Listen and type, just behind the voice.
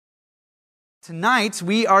Tonight,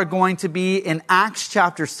 we are going to be in Acts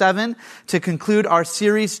chapter 7 to conclude our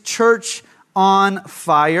series, Church on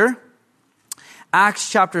Fire.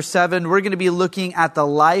 Acts chapter 7, we're going to be looking at the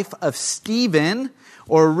life of Stephen,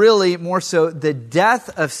 or really more so the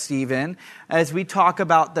death of Stephen, as we talk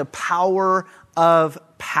about the power of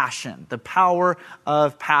passion. The power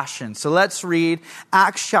of passion. So let's read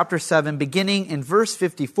Acts chapter 7, beginning in verse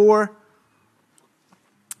 54.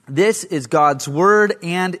 This is God's word,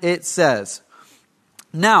 and it says,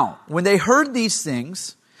 "Now, when they heard these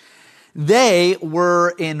things, they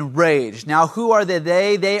were enraged." Now, who are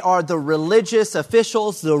they? They are the religious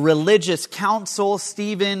officials, the religious council.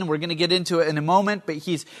 Stephen, we're going to get into it in a moment, but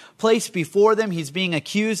he's placed before them. He's being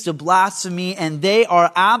accused of blasphemy, and they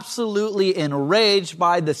are absolutely enraged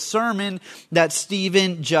by the sermon that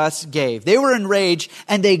Stephen just gave. They were enraged,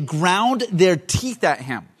 and they ground their teeth at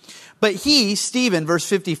him. But he, Stephen, verse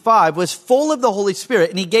 55, was full of the Holy Spirit,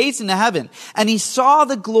 and he gazed into heaven, and he saw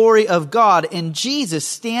the glory of God and Jesus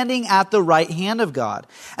standing at the right hand of God.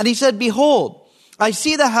 And he said, "Behold, I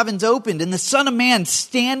see the heavens opened, and the Son of Man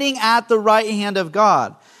standing at the right hand of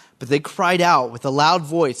God." But they cried out with a loud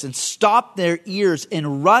voice and stopped their ears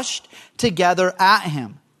and rushed together at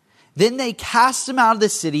him. Then they cast him out of the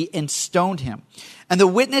city and stoned him. And the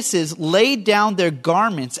witnesses laid down their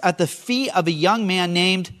garments at the feet of a young man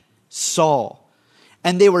named Saul.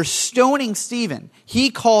 And they were stoning Stephen. He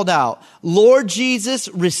called out, "Lord Jesus,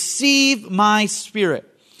 receive my spirit."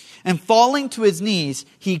 And falling to his knees,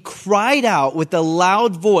 he cried out with a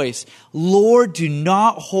loud voice, "Lord, do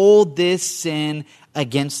not hold this sin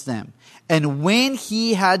against them." And when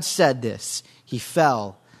he had said this, he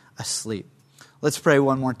fell asleep. Let's pray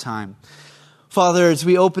one more time. Father, as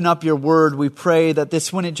we open up your word, we pray that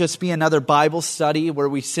this wouldn't just be another Bible study where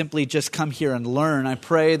we simply just come here and learn. I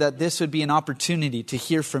pray that this would be an opportunity to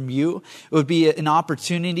hear from you. It would be an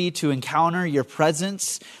opportunity to encounter your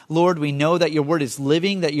presence. Lord, we know that your word is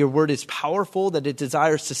living, that your word is powerful, that it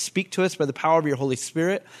desires to speak to us by the power of your Holy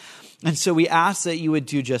Spirit. And so we ask that you would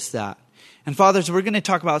do just that. And fathers, we're going to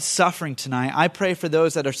talk about suffering tonight. I pray for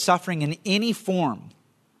those that are suffering in any form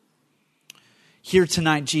here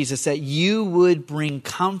tonight, Jesus, that you would bring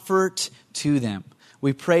comfort to them.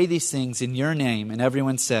 We pray these things in your name. And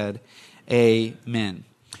everyone said, amen.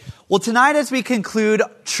 Well, tonight as we conclude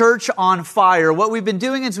Church on Fire, what we've been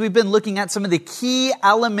doing is we've been looking at some of the key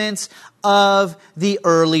elements of the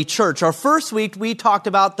early church. Our first week, we talked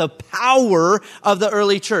about the power of the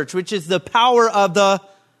early church, which is the power of the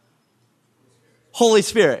Holy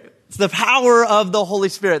Spirit. It's the power of the Holy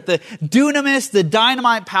Spirit, the dunamis, the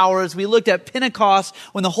dynamite powers. We looked at Pentecost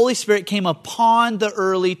when the Holy Spirit came upon the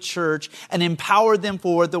early church and empowered them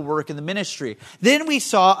for the work in the ministry. Then we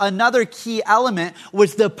saw another key element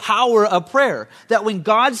was the power of prayer. That when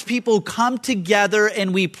God's people come together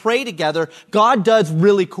and we pray together, God does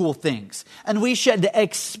really cool things. And we should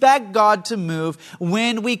expect God to move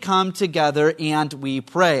when we come together and we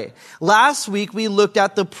pray. Last week, we looked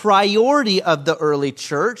at the priority of the early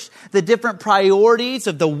church, the different priorities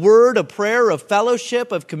of the word, of prayer, of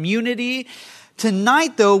fellowship, of community.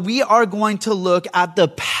 Tonight, though, we are going to look at the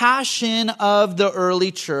passion of the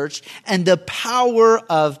early church and the power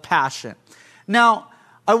of passion. Now,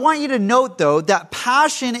 I want you to note, though, that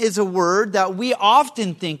passion is a word that we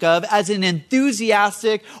often think of as an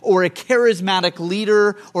enthusiastic or a charismatic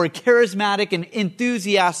leader or a charismatic and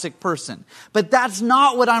enthusiastic person. But that's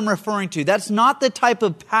not what I'm referring to. That's not the type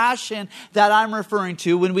of passion that I'm referring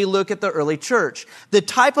to when we look at the early church. The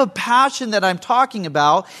type of passion that I'm talking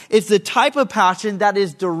about is the type of passion that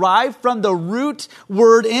is derived from the root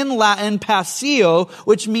word in Latin, passio,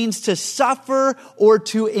 which means to suffer or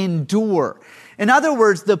to endure. In other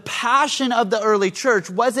words, the passion of the early church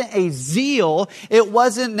wasn't a zeal. It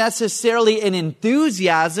wasn't necessarily an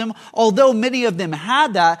enthusiasm, although many of them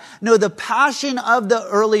had that. No, the passion of the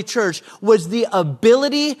early church was the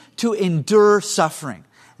ability to endure suffering.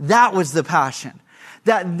 That was the passion.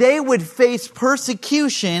 That they would face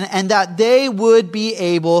persecution and that they would be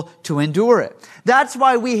able to endure it. That's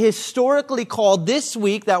why we historically call this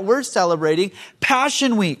week that we're celebrating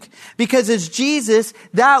Passion Week. Because as Jesus,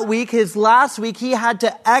 that week, his last week, he had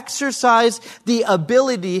to exercise the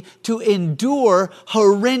ability to endure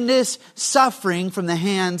horrendous suffering from the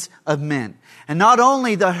hands of men. And not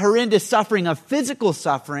only the horrendous suffering of physical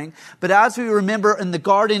suffering, but as we remember in the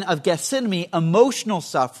Garden of Gethsemane, emotional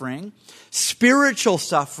suffering, spiritual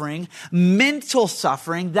suffering, mental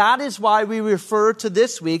suffering. That is why we refer to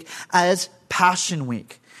this week as Passion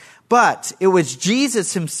Week. But it was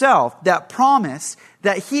Jesus himself that promised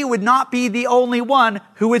that he would not be the only one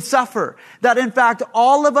who would suffer. That in fact,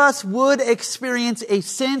 all of us would experience a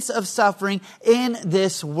sense of suffering in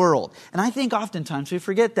this world. And I think oftentimes we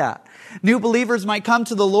forget that. New believers might come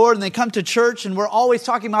to the Lord and they come to church and we're always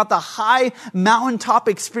talking about the high mountaintop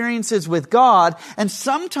experiences with God. And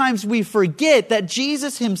sometimes we forget that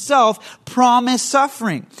Jesus himself promised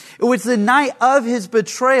suffering. It was the night of his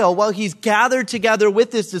betrayal while he's gathered together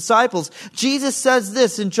with his disciples. Jesus says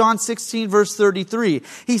this in John 16 verse 33.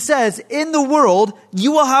 He says, "In the world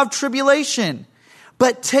you will have tribulation,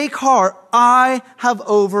 but take heart, I have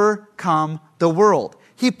overcome the world."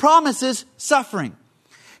 He promises suffering.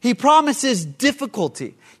 He promises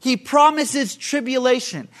difficulty. He promises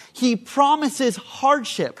tribulation. He promises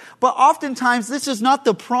hardship. But oftentimes this is not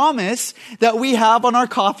the promise that we have on our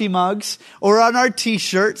coffee mugs or on our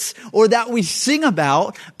t-shirts or that we sing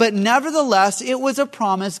about. But nevertheless, it was a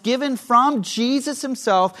promise given from Jesus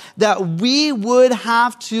himself that we would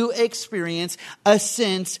have to experience a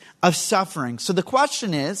sense of suffering. So the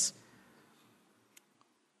question is,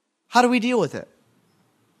 how do we deal with it?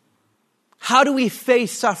 How do we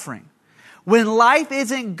face suffering? When life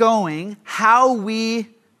isn't going how we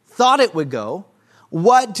thought it would go,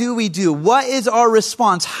 what do we do? What is our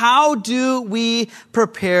response? How do we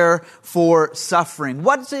prepare for suffering?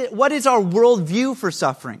 What is our worldview for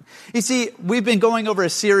suffering? You see, we've been going over a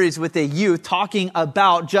series with the youth talking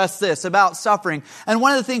about just this, about suffering. And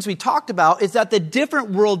one of the things we talked about is that the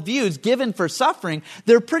different worldviews given for suffering,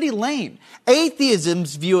 they're pretty lame.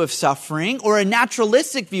 Atheism's view of suffering, or a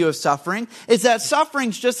naturalistic view of suffering, is that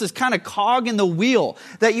suffering's just this kind of cog in the wheel,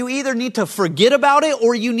 that you either need to forget about it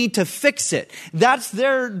or you need to fix it. That's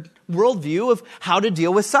their worldview of how to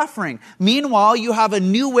deal with suffering. Meanwhile, you have a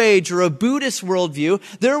New Age or a Buddhist worldview.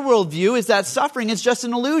 Their worldview is that suffering is just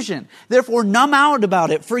an illusion. Therefore, numb out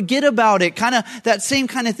about it, forget about it, kind of that same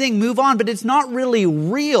kind of thing, move on, but it's not really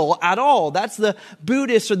real at all. That's the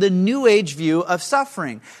Buddhist or the New Age view of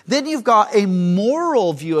suffering. Then you've got a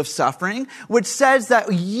moral view of suffering, which says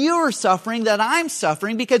that you're suffering, that I'm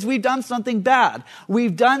suffering because we've done something bad.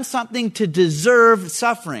 We've done something to deserve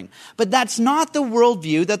suffering. But that's not the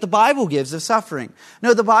worldview that the Bible gives of suffering.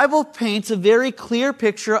 No, the Bible paints a very clear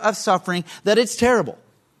picture of suffering, that it's terrible,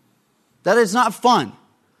 that it's not fun,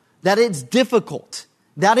 that it's difficult,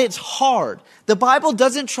 that it's hard. The Bible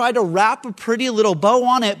doesn't try to wrap a pretty little bow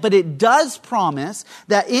on it, but it does promise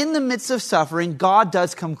that in the midst of suffering, God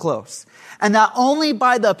does come close. And that only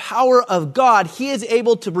by the power of God, he is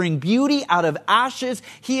able to bring beauty out of ashes.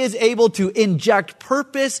 He is able to inject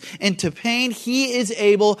purpose into pain. He is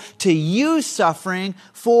able to use suffering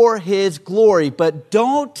for his glory. But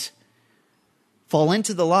don't fall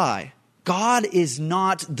into the lie. God is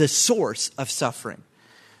not the source of suffering.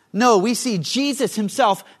 No, we see Jesus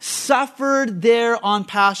himself suffered there on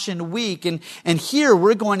Passion Week. And here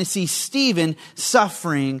we're going to see Stephen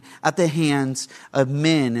suffering at the hands of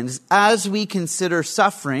men. And as we consider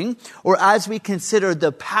suffering, or as we consider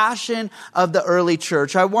the passion of the early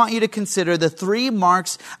church, I want you to consider the 3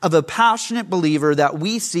 marks of a passionate believer that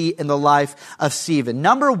we see in the life of Stephen.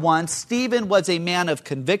 Number 1, Stephen was a man of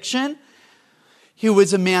conviction. He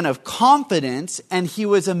was a man of confidence, and he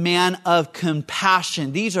was a man of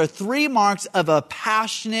compassion. These are 3 marks of a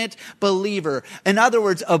passionate believer. In other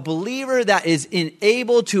words, a believer that is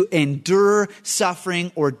able to endure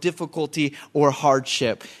suffering or difficulty or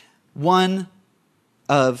hardship. One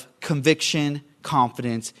of conviction,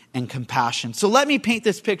 confidence, and compassion. So let me paint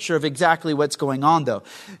this picture of exactly what's going on, though.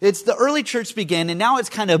 It's the early church began, and now it's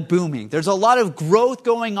kind of booming. There's a lot of growth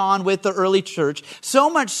going on with the early church, so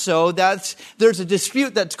much so that there's a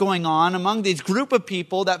dispute that's going on among these group of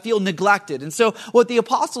people that feel neglected. And so what the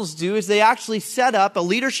apostles do is they actually set up a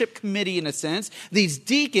leadership committee, in a sense, these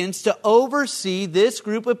deacons to oversee this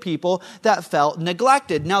group of people that felt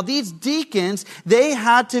neglected. Now, these deacons, they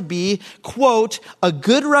had to be, quote, a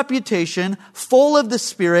good reputation, full of the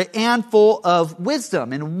Spirit and full of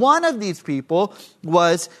wisdom. And one of these people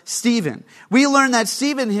was Stephen. We learn that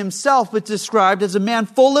Stephen himself was described as a man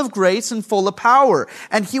full of grace and full of power.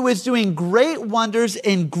 And he was doing great wonders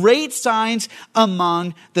and great signs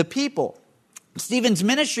among the people. Stephen's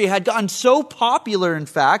ministry had gotten so popular, in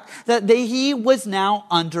fact, that he was now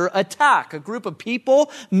under attack. A group of people,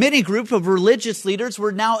 many group of religious leaders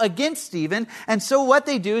were now against Stephen. And so what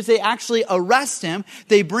they do is they actually arrest him.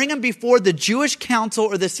 They bring him before the Jewish council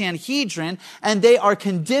or the Sanhedrin, and they are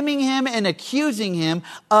condemning him and accusing him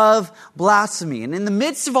of blasphemy. And in the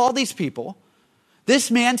midst of all these people,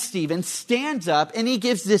 This man, Stephen, stands up and he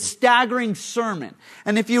gives this staggering sermon.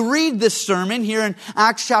 And if you read this sermon here in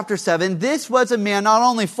Acts chapter 7, this was a man not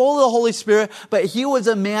only full of the Holy Spirit, but he was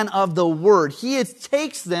a man of the Word. He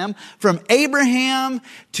takes them from Abraham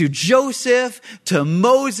to Joseph to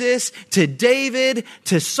Moses to David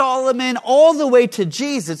to Solomon, all the way to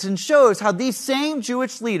Jesus, and shows how these same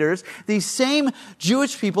Jewish leaders, these same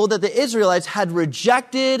Jewish people that the Israelites had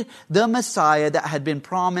rejected the Messiah that had been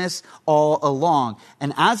promised all along.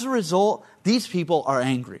 And as a result, these people are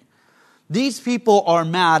angry. These people are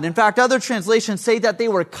mad. In fact, other translations say that they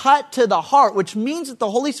were cut to the heart, which means that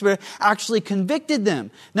the Holy Spirit actually convicted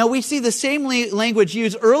them. Now, we see the same language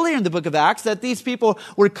used earlier in the book of Acts, that these people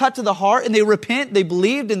were cut to the heart and they repent, they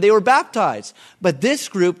believed, and they were baptized. But this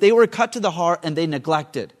group, they were cut to the heart and they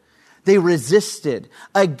neglected. They resisted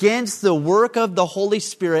against the work of the Holy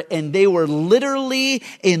Spirit, and they were literally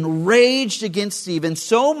enraged against Stephen,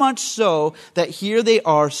 so much so that here they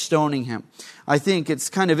are stoning him. I think it's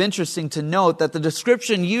kind of interesting to note that the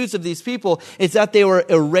description used of these people is that they were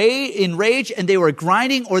enraged and they were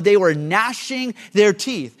grinding or they were gnashing their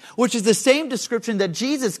teeth, which is the same description that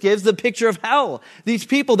Jesus gives the picture of hell. These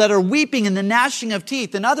people that are weeping and the gnashing of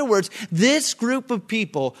teeth. In other words, this group of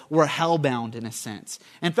people were hellbound in a sense.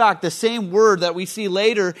 In fact, the same word that we see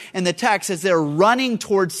later in the text as they're running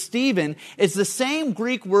towards Stephen is the same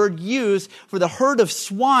Greek word used for the herd of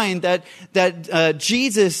swine that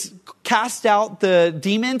Jesus cast out the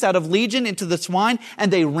demons out of Legion into the swine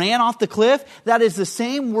and they ran off the cliff. That is the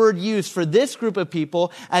same word used for this group of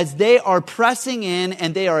people as they are pressing in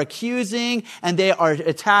and they are accusing and they are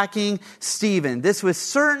attacking Stephen. This was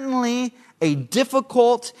certainly a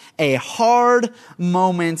difficult, a hard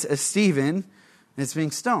moment as Stephen is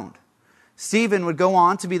being stoned. Stephen would go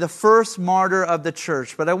on to be the first martyr of the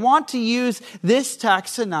church. But I want to use this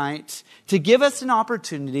text tonight to give us an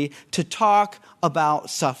opportunity to talk about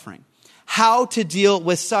suffering. How to deal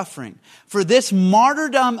with suffering. For this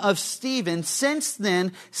martyrdom of Stephen, since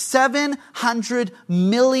then, 700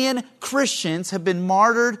 million Christians have been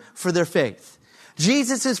martyred for their faith.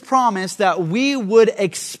 Jesus' promise that we would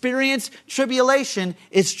experience tribulation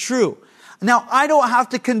is true. Now, I don't have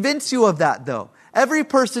to convince you of that, though. Every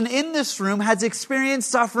person in this room has experienced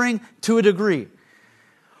suffering to a degree.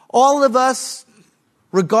 All of us,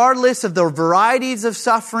 regardless of the varieties of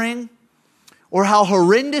suffering or how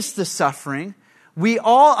horrendous the suffering, we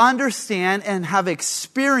all understand and have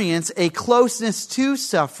experienced a closeness to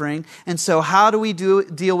suffering. And so how do we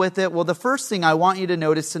deal with it? Well, the first thing I want you to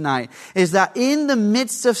notice tonight is that in the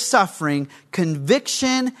midst of suffering,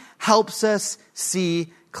 conviction helps us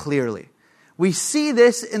see clearly. We see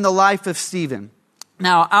this in the life of Stephen.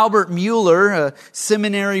 Now, Albert Mueller, a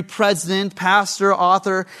seminary president, pastor,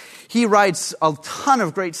 author, he writes a ton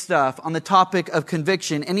of great stuff on the topic of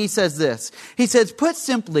conviction. And he says this. He says, put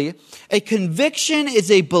simply, a conviction is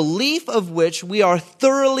a belief of which we are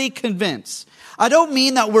thoroughly convinced. I don't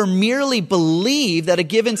mean that we're merely believe that a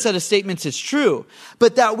given set of statements is true,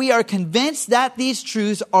 but that we are convinced that these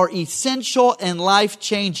truths are essential and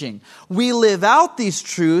life-changing. We live out these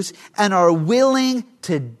truths and are willing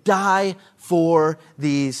to die for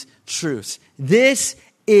these truths. This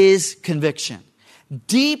is conviction.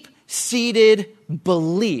 Deep-seated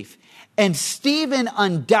belief. And Stephen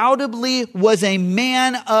undoubtedly was a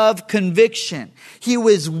man of conviction. He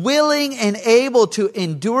was willing and able to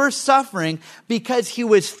endure suffering because he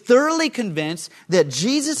was thoroughly convinced that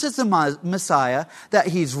Jesus is the Messiah, that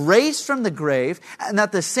he's raised from the grave, and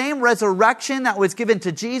that the same resurrection that was given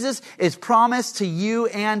to Jesus is promised to you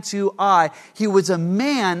and to I. He was a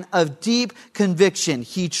man of deep conviction.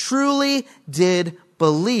 He truly did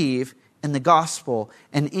believe in the gospel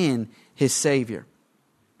and in his Savior.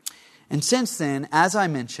 And since then, as I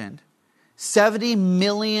mentioned, 70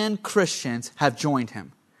 million Christians have joined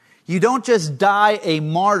him. You don't just die a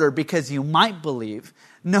martyr because you might believe.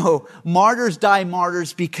 No, martyrs die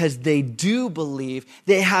martyrs because they do believe.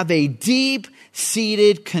 They have a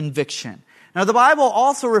deep-seated conviction. Now, the Bible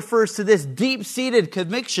also refers to this deep-seated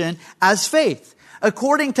conviction as faith.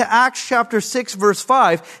 According to Acts chapter 6, verse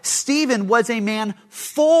 5, Stephen was a man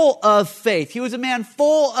full of faith. He was a man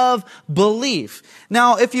full of belief.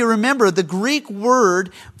 Now, if you remember, the Greek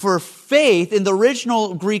word for faith in the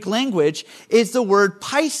original Greek language is the word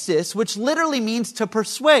pistis, which literally means to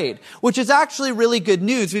persuade, which is actually really good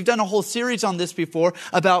news. We've done a whole series on this before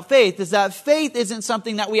about faith, is that faith isn't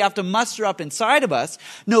something that we have to muster up inside of us.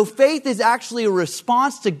 No, faith is actually a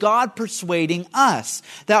response to God persuading us.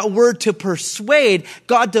 That word to persuade,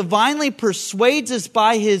 God divinely persuades us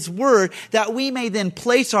by his word that we may then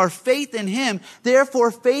place our faith in him.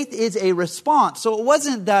 Therefore, faith is a response. So it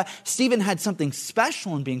wasn't that Stephen had something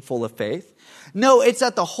special in being full of faith. No, it's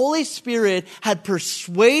that the Holy Spirit had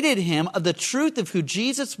persuaded him of the truth of who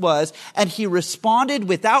Jesus was, and he responded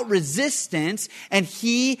without resistance, and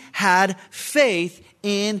he had faith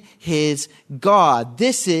in his God.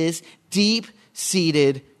 This is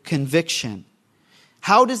deep-seated conviction.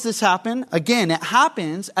 How does this happen? Again, it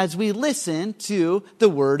happens as we listen to the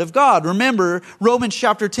Word of God. Remember, Romans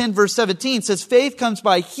chapter 10, verse 17 says, faith comes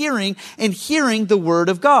by hearing, and hearing the Word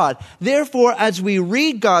of God. Therefore, as we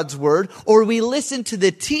read God's Word, or we listen to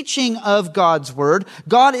the teaching of God's Word,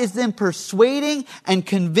 God is then persuading and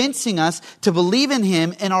convincing us to believe in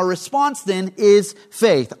Him, and our response then is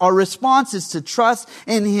faith. Our response is to trust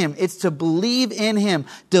in Him. It's to believe in Him.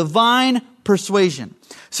 Divine persuasion.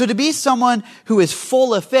 So to be someone who is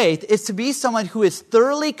full of faith is to be someone who is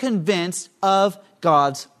thoroughly convinced of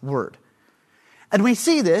God's Word. And we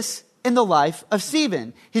see this in the life of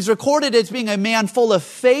Stephen. He's recorded as being a man full of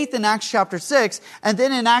faith in Acts chapter 6. And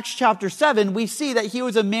then in Acts chapter 7, we see that he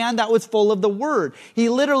was a man that was full of the Word. He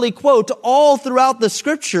literally quotes all throughout the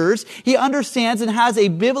Scriptures. He understands and has a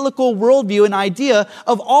biblical worldview and idea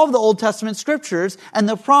of all of the Old Testament Scriptures and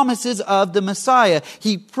the promises of the Messiah.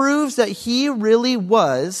 He proves that he really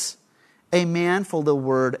was a man full of the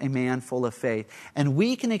Word, a man full of faith. And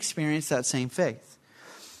we can experience that same faith.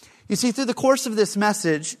 You see, through the course of this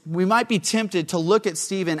message, we might be tempted to look at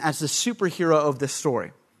Stephen as the superhero of this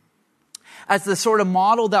story, as the sort of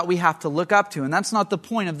model that we have to look up to. And that's not the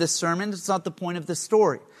point of this sermon. It's not the point of this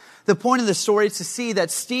story. The point of the story is to see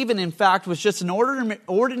that Stephen, in fact, was just an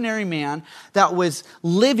ordinary man that was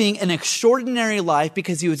living an extraordinary life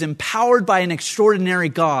because he was empowered by an extraordinary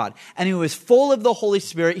God. And he was full of the Holy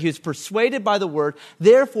Spirit. He was persuaded by the Word.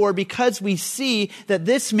 Therefore, because we see that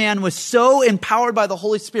this man was so empowered by the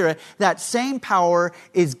Holy Spirit, that same power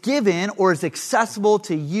is given or is accessible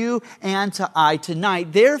to you and to I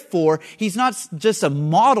tonight. Therefore, he's not just a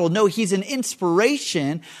model. No, he's an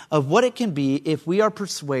inspiration of what it can be if we are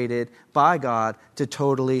persuaded by God to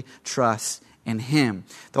totally trust in Him.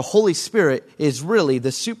 The Holy Spirit is really the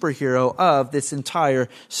superhero of this entire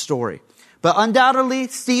story. But undoubtedly,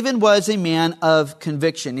 Stephen was a man of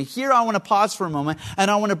conviction. And here I want to pause for a moment,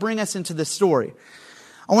 and I want to bring us into the story.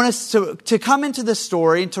 I want us to come into the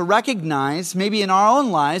story and to recognize, maybe in our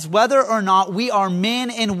own lives, whether or not we are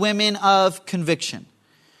men and women of conviction.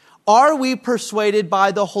 Are we persuaded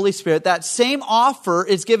by the Holy Spirit? That same offer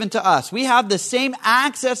is given to us. We have the same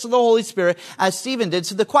access to the Holy Spirit as Stephen did.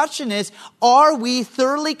 So the question is, are we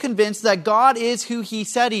thoroughly convinced that God is who He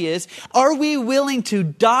said He is? Are we willing to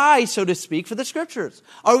die, so to speak, for the Scriptures?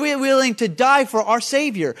 Are we willing to die for our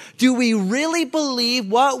Savior? Do we really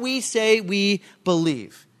believe what we say we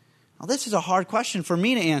believe? Now, this is a hard question for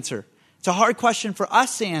me to answer. It's a hard question for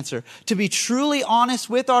us to answer. To be truly honest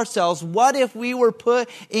with ourselves, what if we were put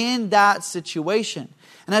in that situation?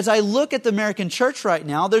 And as I look at the American church right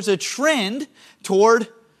now, there's a trend toward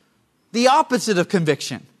the opposite of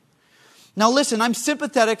conviction. Now listen, I'm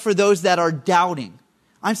sympathetic for those that are doubting.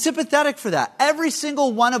 I'm sympathetic for that. Every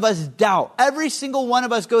single one of us doubt. Every single one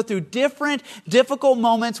of us go through different, difficult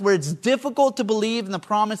moments where it's difficult to believe in the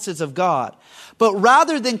promises of God. But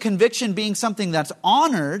rather than conviction being something that's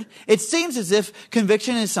honored, it seems as if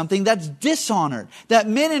conviction is something that's dishonored. That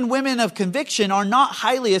men and women of conviction are not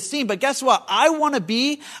highly esteemed. But guess what? I want to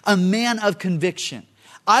be a man of conviction.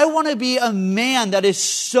 I want to be a man that is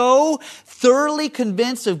so thoroughly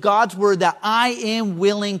convinced of God's Word that I am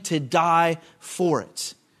willing to die for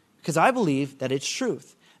it. Because I believe that it's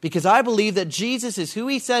truth. Because I believe that Jesus is who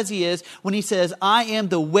He says He is when He says, I am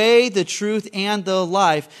the way, the truth, and the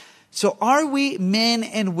life. So are we men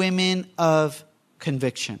and women of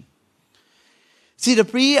conviction? See, to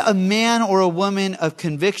be a man or a woman of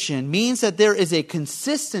conviction means that there is a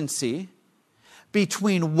consistency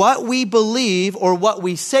between what we believe or what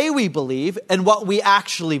we say we believe and what we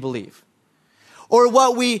actually believe. Or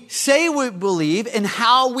what we say we believe and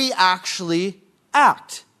how we actually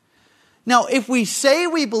act. Now, if we say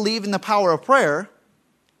we believe in the power of prayer,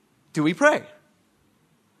 do we pray?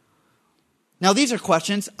 Now, these are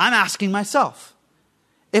questions I'm asking myself.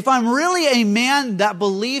 If I'm really a man that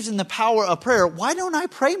believes in the power of prayer, why don't I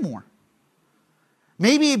pray more?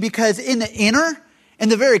 Maybe because in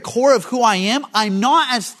the very core of who I am, I'm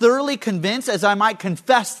not as thoroughly convinced as I might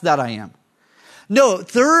confess that I am. No,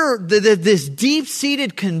 this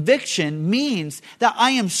deep-seated conviction means that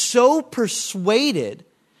I am so persuaded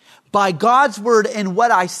by God's Word and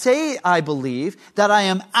what I say I believe that I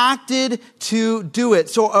am acted to do it.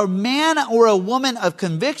 So a man or a woman of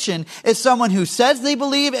conviction is someone who says they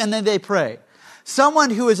believe and then they pray. Someone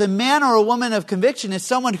who is a man or a woman of conviction is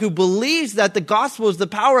someone who believes that the gospel is the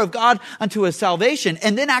power of God unto his salvation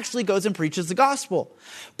and then actually goes and preaches the gospel.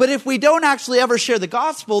 But if we don't actually ever share the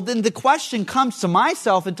gospel, then the question comes to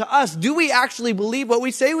myself and to us, do we actually believe what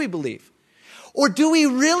we say we believe? Or do we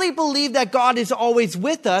really believe that God is always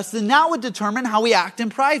with us? Then that would determine how we act in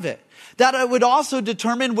private. That would also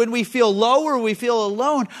determine when we feel low or we feel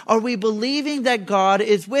alone. Are we believing that God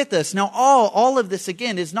is with us? Now, all of this,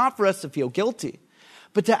 again, is not for us to feel guilty,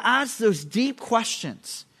 but to ask those deep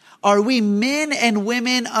questions. Are we men and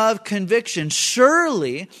women of conviction?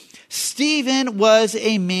 Surely, Stephen was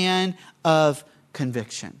a man of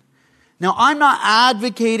conviction. Now, I'm not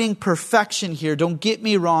advocating perfection here. Don't get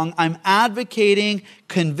me wrong. I'm advocating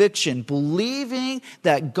conviction, believing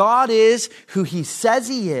that God is who he says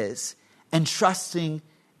he is and trusting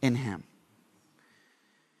in him.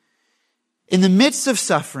 In the midst of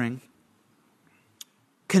suffering,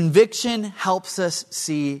 conviction helps us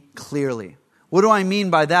see clearly. What do I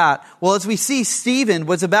mean by that? Well, as we see, Stephen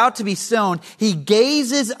was about to be stoned. He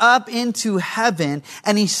gazes up into heaven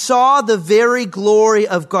and he saw the very glory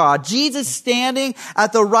of God. Jesus standing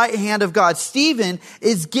at the right hand of God. Stephen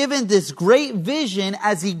is given this great vision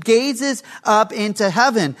as he gazes up into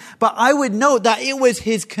heaven. But I would note that it was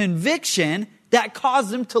his conviction that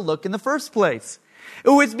caused him to look in the first place. It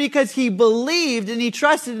was because he believed and he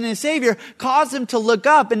trusted in his Savior, caused him to look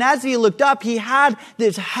up. And as he looked up, he had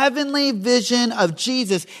this heavenly vision of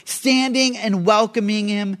Jesus standing and welcoming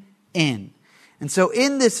him in. And so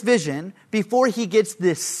in this vision, before he gets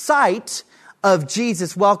this sight of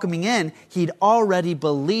Jesus welcoming in, he'd already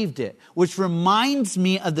believed it, which reminds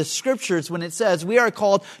me of the scriptures when it says we are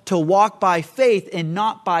called to walk by faith and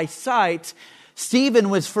not by sight. Stephen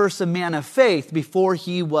was first a man of faith before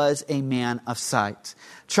he was a man of sight.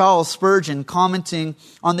 Charles Spurgeon, commenting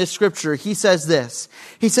on this scripture, he says this.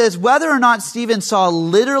 He says, whether or not Stephen saw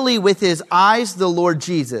literally with his eyes the Lord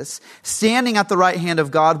Jesus standing at the right hand of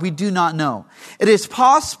God, we do not know. It is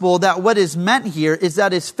possible that what is meant here is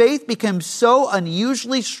that his faith became so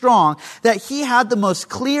unusually strong that he had the most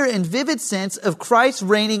clear and vivid sense of Christ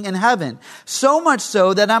reigning in heaven. So much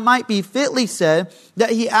so that it might be fitly said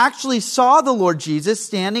that he actually saw the Lord Jesus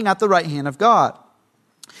standing at the right hand of God.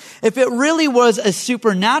 If it really was a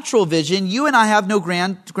supernatural vision, you and I have no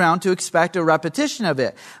ground to expect a repetition of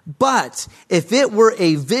it. But if it were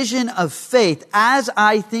a vision of faith, as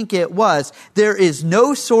I think it was, there is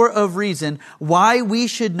no sort of reason why we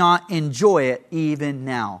should not enjoy it even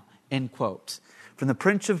now. End quote. From the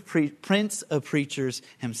Prince of Preachers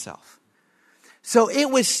himself. So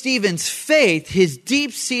it was Stephen's faith, his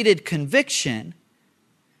deep-seated conviction,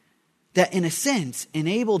 that in a sense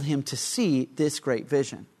enabled him to see this great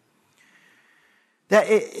vision.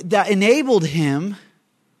 That enabled him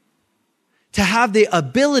to have the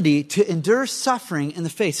ability to endure suffering in the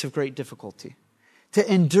face of great difficulty.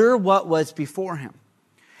 To endure what was before him.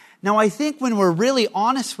 Now I think when we're really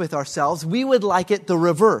honest with ourselves, we would like it the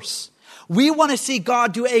reverse. We want to see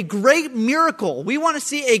God do a great miracle. We want to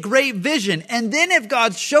see a great vision. And then if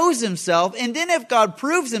God shows himself, and then if God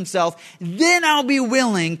proves himself, then I'll be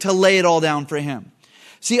willing to lay it all down for him.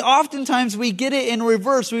 See, oftentimes we get it in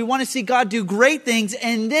reverse. We want to see God do great things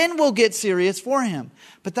and then we'll get serious for him.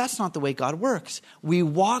 But that's not the way God works. We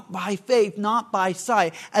walk by faith, not by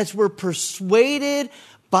sight. As we're persuaded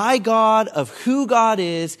by God of who God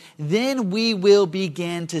is, then we will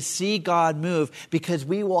begin to see God move because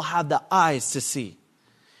we will have the eyes to see.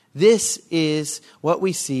 This is what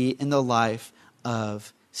we see in the life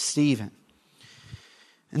of Stephen.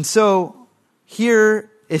 And so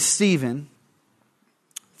here is Stephen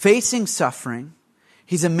facing suffering.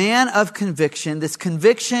 He's a man of conviction. This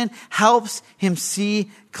conviction helps him see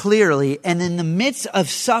clearly. And in the midst of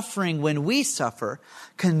suffering, when we suffer,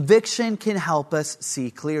 conviction can help us see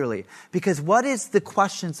clearly. Because what is the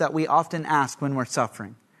questions that we often ask when we're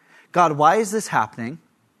suffering? God, why is this happening?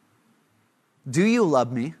 Do you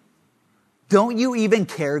love me? Don't you even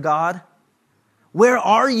care, God? Where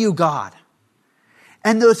are you, God?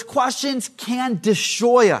 And those questions can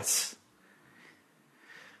destroy us.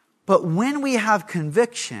 But when we have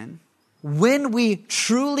conviction, when we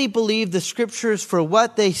truly believe the scriptures for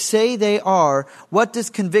what they say they are, what does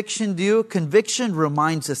conviction do? Conviction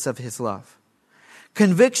reminds us of his love.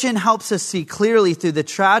 Conviction helps us see clearly through the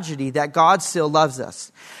tragedy that God still loves us.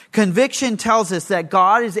 Conviction tells us that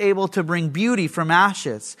God is able to bring beauty from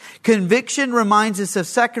ashes. Conviction reminds us of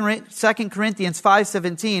 2 Corinthians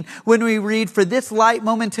 5:17 when we read, for this light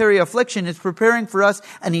momentary affliction is preparing for us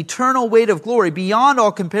an eternal weight of glory beyond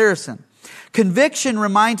all comparison. Conviction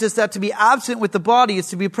reminds us that to be absent with the body is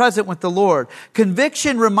to be present with the Lord.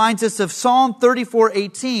 Conviction reminds us of Psalm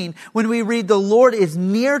 34:18 when we read, the Lord is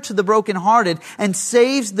near to the brokenhearted and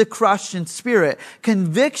saves the crushed in spirit.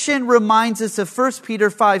 Conviction reminds us of 1 Peter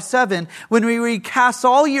 5:7 when we read, cast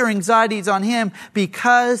all your anxieties on him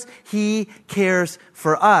because he cares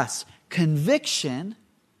for us. Conviction,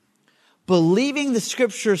 believing the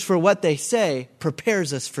scriptures for what they say,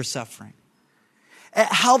 prepares us for suffering. It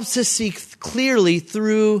helps us see clearly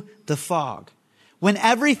through the fog. When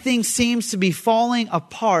everything seems to be falling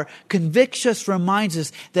apart, conviction reminds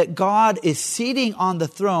us that God is seated on the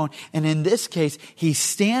throne. And in this case, he's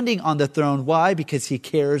standing on the throne. Why? Because he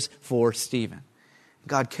cares for Stephen.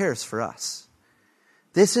 God cares for us.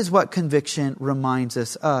 This is what conviction reminds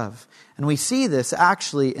us of. And we see this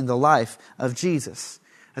actually in the life of Jesus.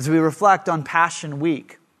 As we reflect on Passion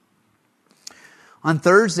Week, on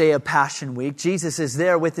Thursday of Passion Week, Jesus is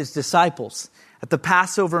there with his disciples at the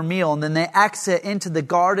Passover meal, and then they exit into the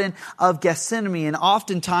Garden of Gethsemane. And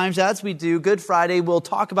oftentimes, as we do, Good Friday, we'll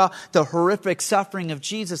talk about the horrific suffering of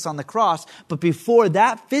Jesus on the cross. But before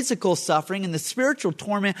that physical suffering and the spiritual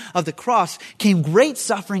torment of the cross came great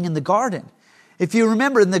suffering in the garden. If you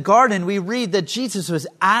remember in the garden, we read that Jesus was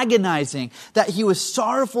agonizing, that he was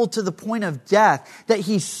sorrowful to the point of death, that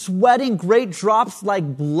he's sweating great drops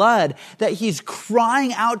like blood, that he's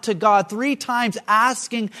crying out to God 3 times,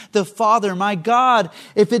 asking the Father, my God,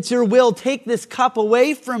 if it's your will, take this cup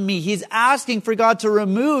away from me. He's asking for God to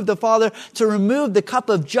remove the cup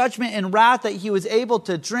of judgment and wrath that he was able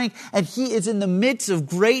to drink. And he is in the midst of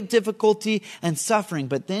great difficulty and suffering.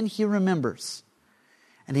 But then he remembers.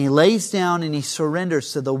 And he lays down and he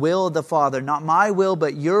surrenders to the will of the Father. Not my will,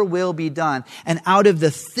 but your will be done. And out of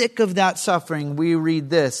the thick of that suffering, we read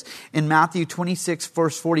this in Matthew 26,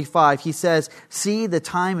 verse 45. He says, see, the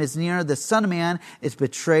time is near. The Son of Man is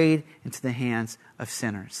betrayed into the hands of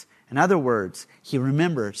sinners. In other words, he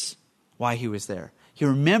remembers why he was there. He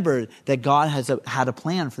remembered that God had a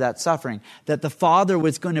plan for that suffering, that the Father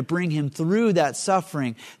was going to bring him through that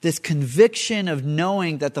suffering. This conviction of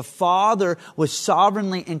knowing that the Father was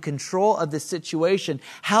sovereignly in control of the situation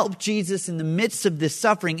helped Jesus in the midst of this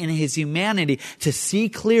suffering in his humanity to see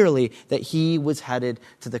clearly that he was headed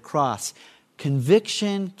to the cross.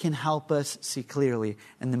 Conviction can help us see clearly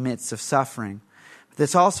in the midst of suffering.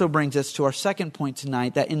 This also brings us to our second point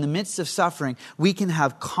tonight, that in the midst of suffering, we can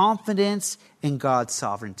have confidence in God's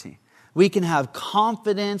sovereignty. We can have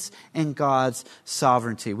confidence in God's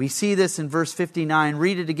sovereignty. We see this in verse 59.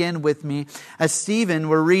 Read it again with me. As Stephen,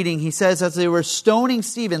 we're reading, he says, as they were stoning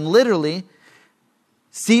Stephen, literally,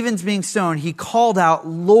 Stephen's being stoned, he called out,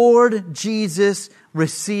 Lord Jesus,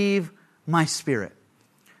 receive my spirit.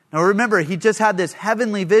 Now remember, he just had this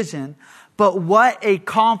heavenly vision, but what a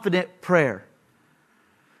confident prayer.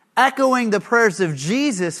 Echoing the prayers of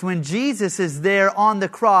Jesus when Jesus is there on the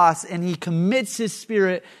cross and he commits his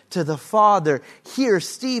spirit to the Father. Here,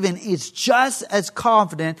 Stephen is just as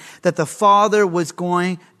confident that the Father was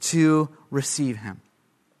going to receive him.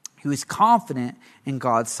 He was confident in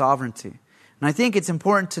God's sovereignty. And I think it's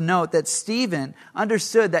important to note that Stephen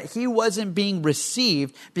understood that he wasn't being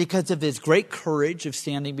received because of his great courage of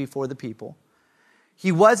standing before the people.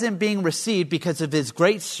 He wasn't being received because of his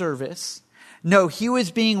great service. No, he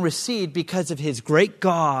was being received because of his great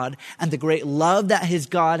God and the great love that his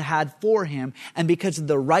God had for him, and because of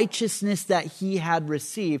the righteousness that he had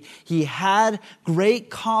received. He had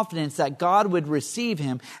great confidence that God would receive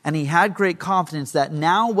him, and he had great confidence that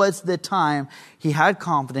now was the time. He had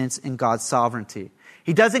confidence in God's sovereignty.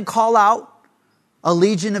 He doesn't call out a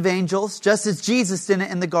legion of angels, just as Jesus did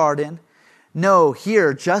it in the garden. No,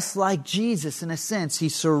 here, just like Jesus, in a sense, he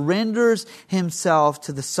surrenders himself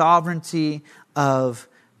to the sovereignty of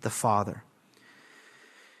the Father.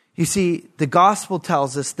 You see, the gospel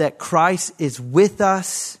tells us that Christ is with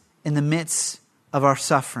us in the midst of our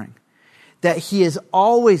suffering, that he is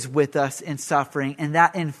always with us in suffering, and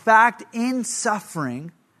that in fact, in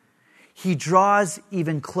suffering, he draws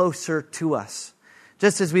even closer to us.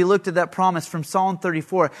 Just as we looked at that promise from Psalm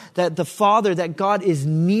 34, that the Father, that God is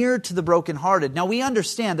near to the brokenhearted. Now we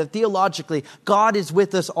understand that theologically, God is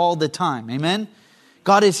with us all the time. Amen?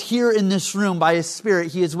 God is here in this room by his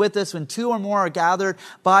Spirit. He is with us when 2 or more are gathered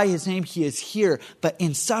by his name. He is here. But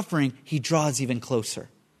in suffering, he draws even closer.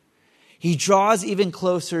 He draws even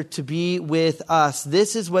closer to be with us.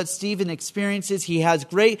 This is what Stephen experiences. He has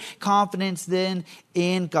great confidence then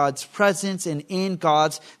in God's presence and in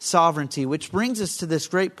God's sovereignty, which brings us to this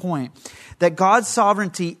great point that God's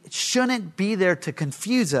sovereignty shouldn't be there to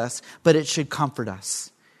confuse us, but it should comfort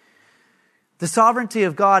us. The sovereignty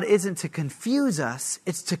of God isn't to confuse us,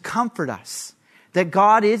 it's to comfort us. That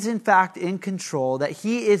God is in fact in control, that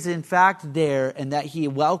He is in fact there, and that He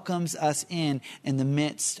welcomes us in the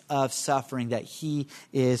midst of suffering, that He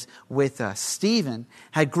is with us. Stephen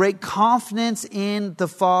had great confidence in the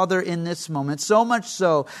Father in this moment, so much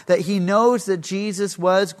so that he knows that Jesus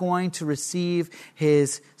was going to receive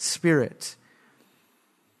His Spirit.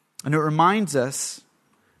 And it reminds us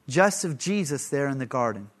just of Jesus there in the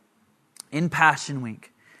garden, in Passion Week,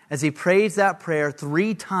 as He prays that prayer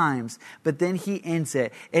 3 times, but then He ends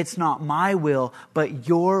it. It's not my will, but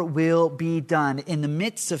your will be done. In the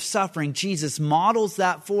midst of suffering, Jesus models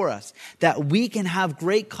that for us, that we can have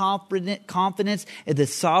great confidence in the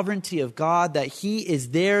sovereignty of God, that He is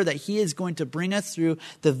there, that He is going to bring us through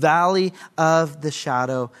the valley of the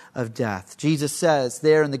shadow of death. Jesus says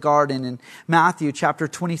there in the garden in Matthew chapter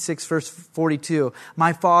 26, verse 42,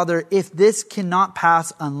 "My Father, if this cannot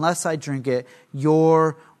pass unless I drink it,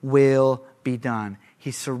 your will be done." He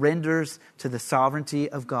surrenders to the sovereignty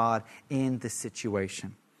of God in the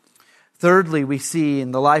situation. Thirdly, we see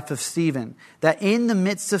in the life of Stephen that in the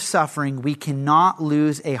midst of suffering, we cannot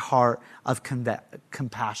lose a heart of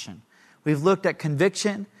compassion. We've looked at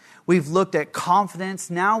conviction. We've looked at confidence.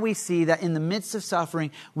 Now we see that in the midst of suffering,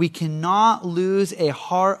 we cannot lose a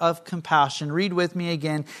heart of compassion. Read with me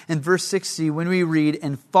again in verse 60 when we read,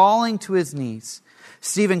 "And falling to his knees,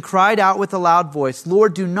 Stephen cried out with a loud voice,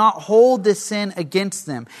 'Lord, do not hold this sin against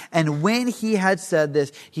them.' And when he had said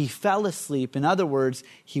this, he fell asleep." In other words,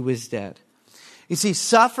 he was dead. You see,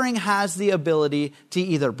 suffering has the ability to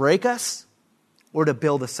either break us or to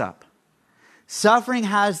build us up. Suffering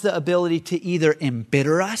has the ability to either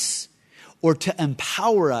embitter us or to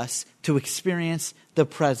empower us to experience the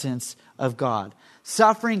presence of God.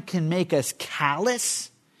 Suffering can make us callous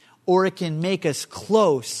or it can make us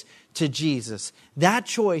close to Jesus. That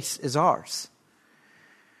choice is ours.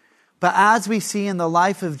 But as we see in the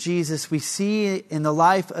life of Jesus, we see in the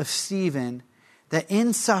life of Stephen that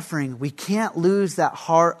in suffering, we can't lose that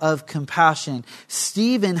heart of compassion.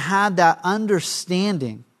 Stephen had that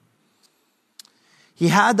understanding. He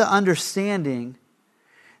had the understanding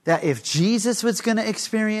that if Jesus was going to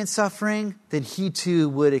experience suffering, then he too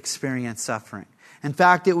would experience suffering. In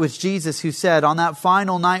fact, it was Jesus who said on that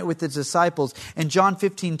final night with his disciples in John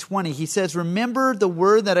 15:20, he says, "Remember the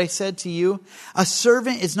word that I said to you? A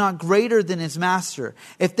servant is not greater than his master.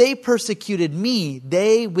 If they persecuted me,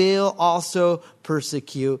 they will also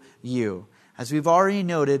persecute you." As we've already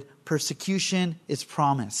noted, persecution is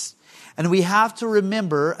promised. And we have to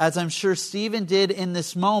remember, as I'm sure Stephen did in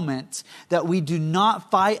this moment, that we do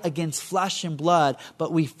not fight against flesh and blood,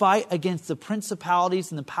 but we fight against the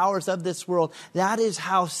principalities and the powers of this world. That is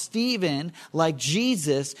how Stephen, like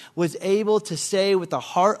Jesus, was able to stay with a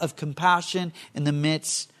heart of compassion in the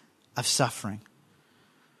midst of suffering.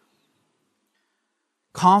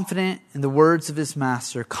 Confident in the words of his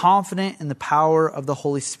master, confident in the power of the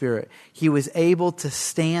Holy Spirit, he was able to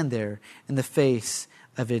stand there in the face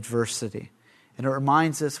of adversity. And it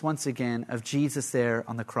reminds us once again of Jesus there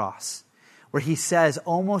on the cross, where he says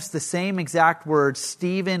almost the same exact words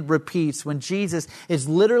Stephen repeats when Jesus is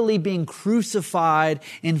literally being crucified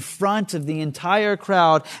in front of the entire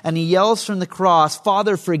crowd, and he yells from the cross,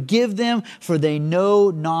 "Father, forgive them, for they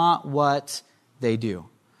know not what they do."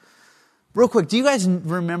 Real quick, do you guys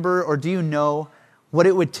remember or do you know what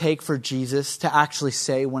it would take for Jesus to actually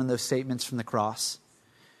say one of those statements from the cross?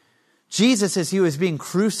 Jesus, as he was being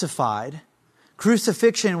crucified,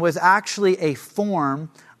 crucifixion was actually a form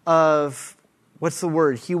of, what's the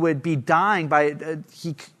word? He would be dying by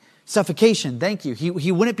suffocation. Thank you.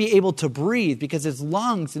 He wouldn't be able to breathe because his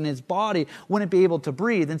lungs and his body wouldn't be able to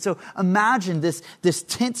breathe. And so imagine this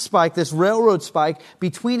tent spike, this railroad spike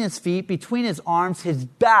between his feet, between his arms, his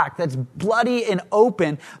back that's bloody and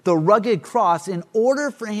open, the rugged cross. In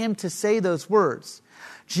order for him to say those words,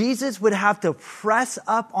 Jesus would have to press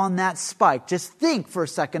up on that spike. Just think for a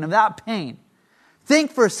second of that pain.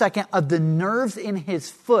 Think for a second of the nerves in his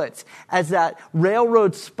foot as that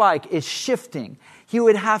railroad spike is shifting. He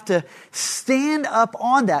would have to stand up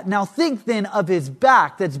on that. Now think then of his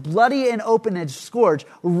back that's bloody and open and scourged,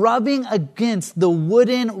 rubbing against the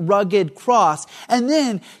wooden rugged cross. And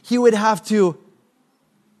then he would have to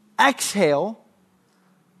exhale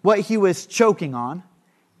what he was choking on,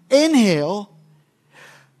 inhale,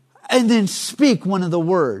 and then speak one of the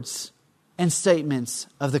words and statements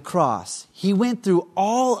of the cross. He went through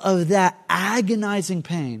all of that agonizing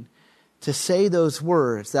pain to say those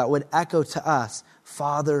words that would echo to us,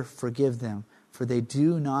 "Father, forgive them, for they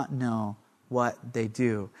do not know what they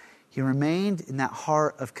do." He remained in that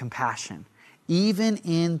heart of compassion, even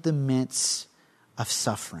in the midst of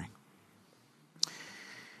suffering.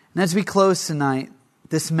 And as we close tonight,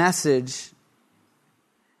 this message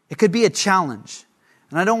It could be a challenge.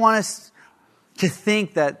 And I don't want us to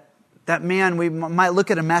think that man, we might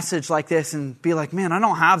look at a message like this and be like, man, I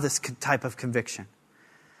don't have this type of conviction.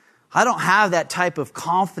 I don't have that type of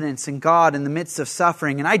confidence in God in the midst of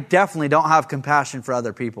suffering, and I definitely don't have compassion for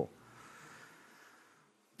other people.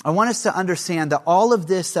 I want us to understand that all of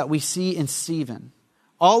this that we see in Stephen,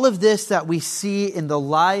 all of this that we see in the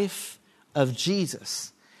life of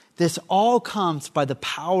Jesus, this all comes by the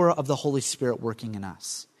power of the Holy Spirit working in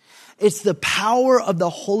us. It's the power of the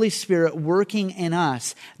Holy Spirit working in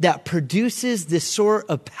us that produces this sort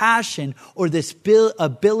of passion or this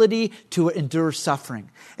ability to endure suffering.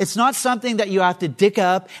 It's not something that you have to dig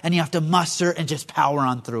up and you have to muster and just power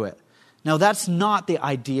on through it. No, that's not the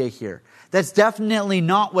idea here. That's definitely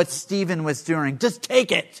not what Stephen was doing. Just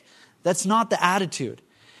take it. That's not the attitude.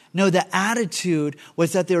 No, the attitude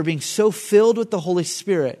was that they were being so filled with the Holy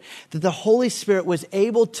Spirit that the Holy Spirit was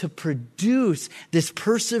able to produce this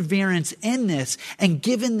perseverance in this and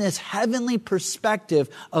given this heavenly perspective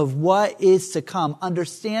of what is to come,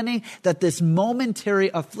 understanding that this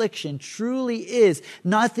momentary affliction truly is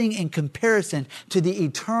nothing in comparison to the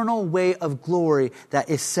eternal way of glory that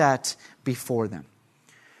is set before them.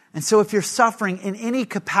 And so if you're suffering in any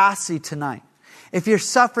capacity tonight, if you're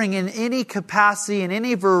suffering in any capacity, in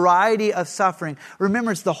any variety of suffering,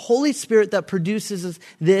 remember it's the Holy Spirit that produces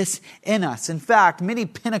this in us. In fact, many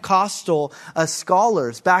Pentecostal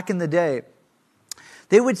scholars back in the day,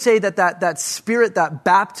 they would say that spirit, that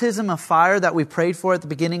baptism of fire that we prayed for at the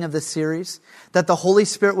beginning of this series, that the Holy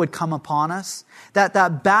Spirit would come upon us, that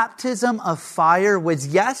baptism of fire was,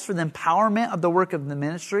 yes, for the empowerment of the work of the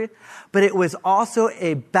ministry, but it was also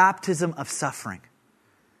a baptism of suffering.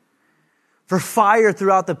 For fire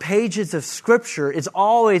throughout the pages of Scripture is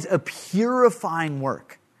always a purifying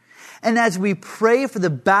work. And as we pray for the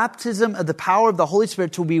baptism of the power of the Holy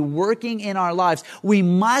Spirit to be working in our lives, we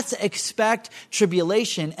must expect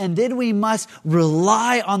tribulation, and then we must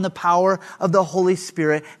rely on the power of the Holy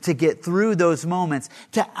Spirit to get through those moments,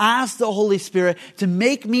 to ask the Holy Spirit to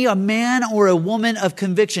make me a man or a woman of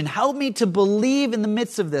conviction. Help me to believe in the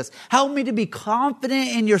midst of this. Help me to be confident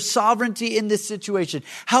in your sovereignty in this situation.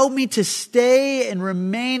 Help me to stay and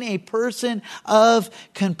remain a person of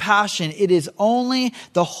compassion. It is only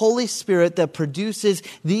the Holy Spirit that produces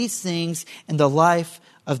these things in the life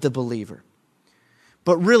of the believer.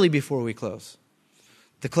 But really, before we close,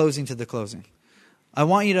 the closing, I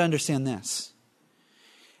want you to understand this,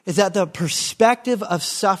 is that the perspective of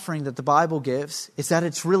suffering that the Bible gives is that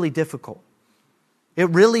it's really difficult. It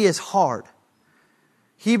really is hard.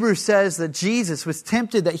 Hebrews says that Jesus was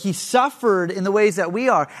tempted, that he suffered in the ways that we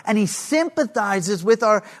are, and he sympathizes with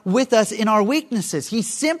us in our weaknesses. He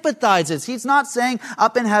sympathizes. He's not saying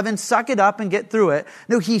up in heaven, suck it up and get through it.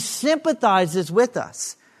 No, he sympathizes with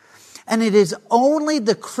us. And it is only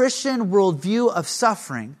the Christian worldview of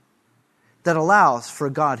suffering that allows for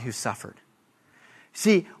a God who suffered.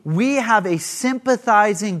 See, we have a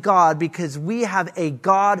sympathizing God because we have a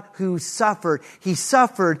God who suffered. He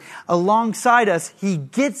suffered alongside us. He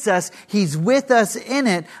gets us. He's with us in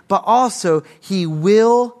it, but also he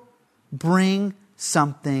will bring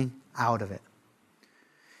something out of it.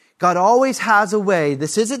 God always has a way.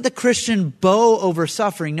 This isn't the Christian bow over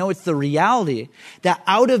suffering. No, it's the reality that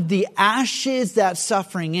out of the ashes that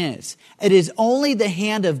suffering is, it is only the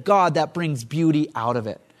hand of God that brings beauty out of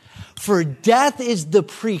it. For death is the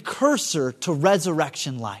precursor to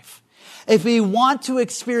resurrection life. If we want to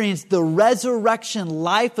experience the resurrection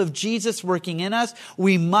life of Jesus working in us,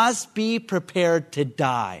 we must be prepared to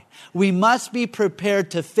die. We must be prepared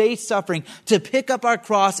to face suffering, to pick up our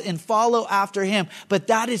cross and follow after him. But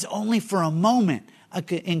that is only for a moment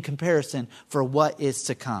in comparison for what is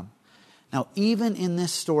to come. Now, even in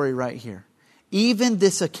this story right here, even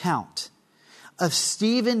this account of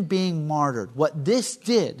Stephen being martyred, what this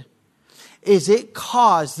did is it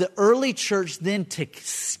caused the early church then to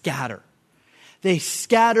scatter. They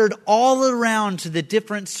scattered all around to the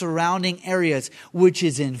different surrounding areas, which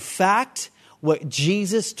is in fact what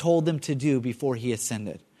Jesus told them to do before he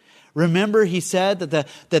ascended. Remember, he said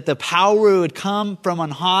that the power would come from on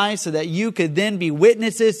high so that you could then be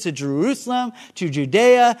witnesses to Jerusalem, to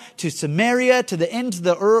Judea, to Samaria, to the ends of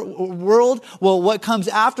the world. Well, what comes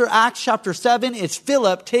after Acts chapter 7 is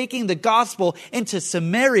Philip taking the gospel into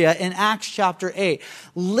Samaria in Acts chapter 8.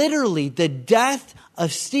 Literally, the death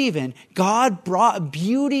of Stephen, God brought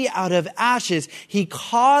beauty out of ashes. He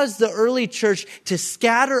caused the early church to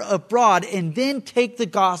scatter abroad and then take the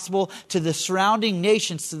gospel to the surrounding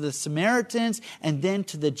nations, to the Samaritans, and then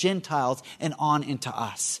to the Gentiles and on into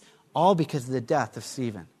us. All because of the death of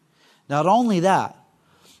Stephen. Not only that,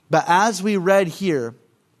 but as we read here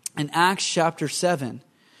in Acts chapter 7,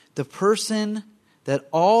 the person that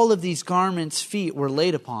all of these garments' feet were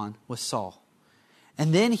laid upon was Saul.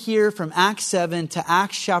 And then here from Acts 7 to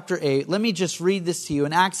Acts chapter 8, let me just read this to you.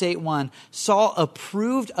 In Acts 8:1, Saul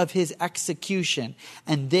approved of his execution,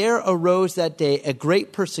 and there arose that day a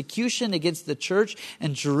great persecution against the church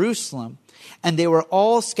in Jerusalem. And they were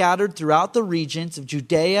all scattered throughout the regions of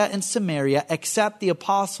Judea and Samaria, except the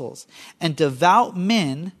apostles. And devout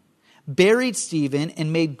men buried Stephen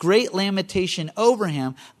and made great lamentation over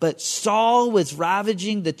him. But Saul was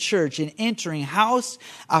ravaging the church and entering house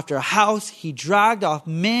after house. He dragged off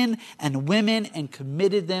men and women and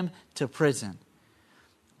committed them to prison.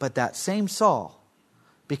 But that same Saul,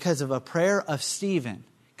 because of a prayer of Stephen,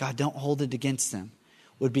 God, don't hold it against them,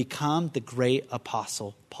 would become the great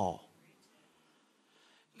apostle Paul.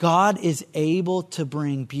 God is able to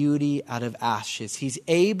bring beauty out of ashes. He's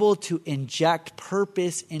able to inject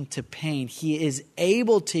purpose into pain. He is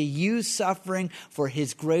able to use suffering for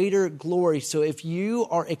His greater glory. So if you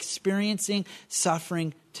are experiencing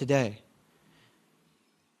suffering today,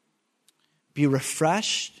 be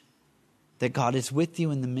refreshed that God is with you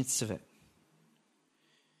in the midst of it.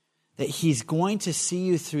 That He's going to see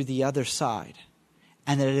you through the other side.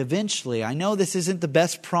 And that eventually, I know this isn't the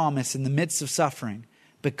best promise in the midst of suffering,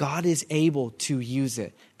 but God is able to use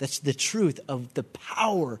it. That's the truth of the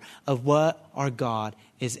power of what our God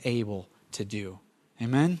is able to do.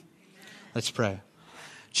 Amen? Let's pray.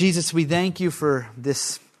 Jesus, we thank you for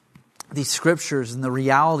these scriptures and the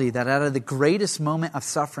reality that out of the greatest moment of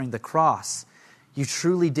suffering, the cross, you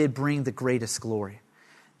truly did bring the greatest glory.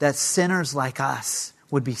 That sinners like us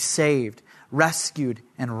would be saved, rescued,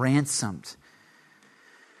 and ransomed.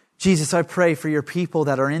 Jesus, I pray for your people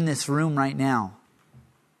that are in this room right now,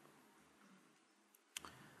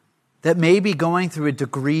 that may be going through a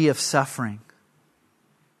degree of suffering.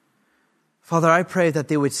 Father, I pray that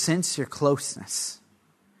they would sense your closeness,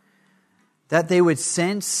 that they would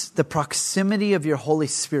sense the proximity of your Holy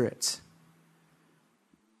Spirit.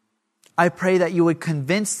 I pray that you would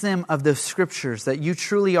convince them of the scriptures, that you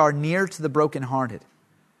truly are near to the brokenhearted,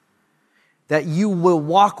 that you will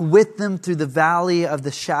walk with them through the valley of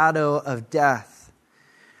the shadow of death.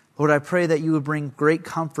 Lord, I pray that you would bring great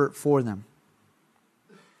comfort for them.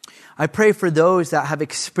 I pray for those that have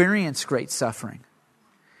experienced great suffering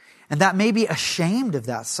and that may be ashamed of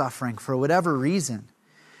that suffering for whatever reason.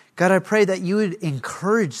 God, I pray that you would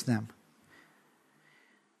encourage them,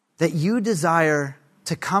 that you desire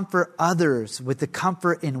to comfort others with the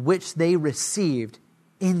comfort in which they received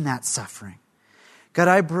in that suffering. God,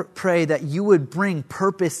 I pray that you would bring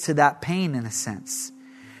purpose to that pain in a sense,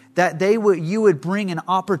 that you would bring an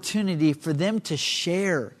opportunity for them to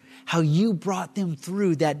share how you brought them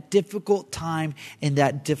through that difficult time in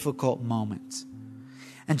that difficult moment.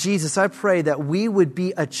 And Jesus, I pray that we would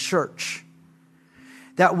be a church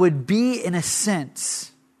that would be, in a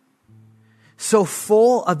sense, so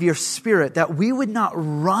full of your Spirit that we would not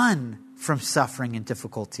run from suffering and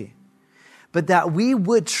difficulty, but that we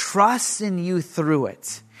would trust in you through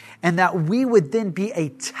it. And that we would then be a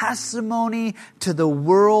testimony to the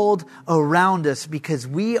world around us because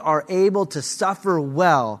we are able to suffer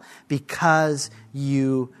well because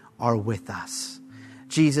you are with us.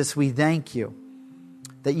 Jesus, we thank you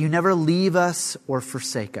that you never leave us or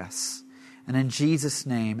forsake us. And in Jesus'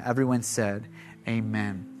 name, everyone said,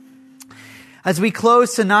 amen. As we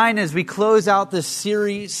close tonight, as we close out this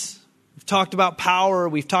series, we've talked about power,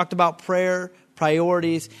 we've talked about prayer,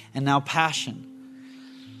 priorities, and now passion.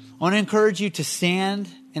 I want to encourage you to stand,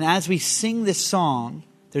 and as we sing this song,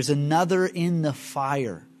 there's another in the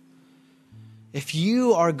fire. If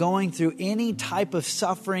you are going through any type of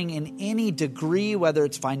suffering in any degree, whether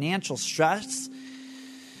it's financial stress,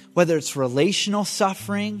 whether it's relational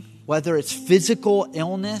suffering, whether it's physical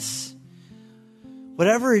illness,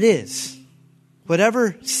 whatever it is,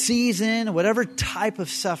 whatever season, whatever type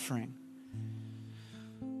of suffering,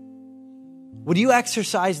 would you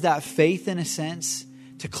exercise that faith in a sense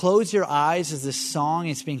to close your eyes as this song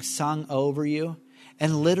is being sung over you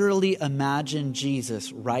and literally imagine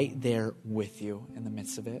Jesus right there with you in the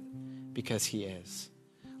midst of it, because he is.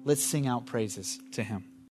 Let's sing out praises to him.